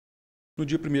No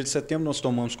dia 1º de setembro, nós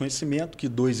tomamos conhecimento que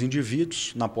 2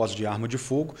 indivíduos, na posse de arma de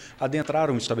fogo,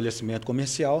 adentraram um estabelecimento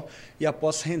comercial e,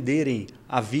 após renderem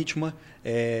a vítima,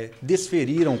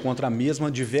 desferiram contra a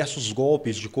mesma diversos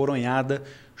golpes de coronhada,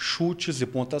 chutes e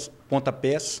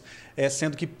pontapés,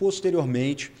 sendo que,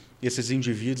 posteriormente, esses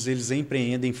indivíduos eles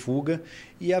empreendem fuga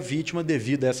e a vítima,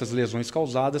 devido a essas lesões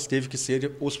causadas, teve que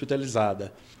ser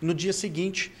hospitalizada. No dia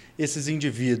seguinte, esses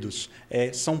indivíduos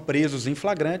são presos em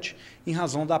flagrante em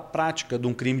razão da prática de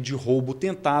um crime de roubo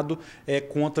tentado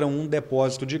contra um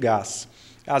depósito de gás.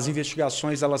 As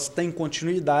investigações elas têm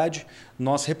continuidade,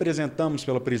 nós representamos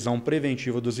pela prisão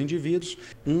preventiva dos indivíduos,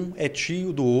 um é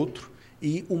tio do outro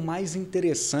e o mais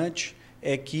interessante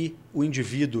é que o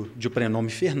indivíduo de prenome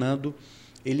Fernando,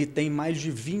 ele tem mais de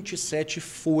 27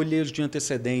 folhas de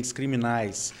antecedentes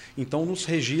criminais. Então, nos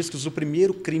registros, o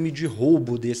primeiro crime de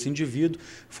roubo desse indivíduo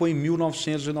foi em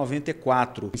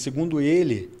 1994. Segundo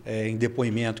ele, em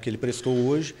depoimento que ele prestou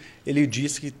hoje, ele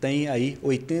disse que tem aí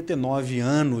 89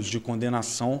 anos de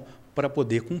condenação para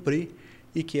poder cumprir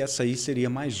e que essa aí seria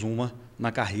mais uma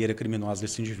na carreira criminosa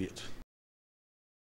desse indivíduo.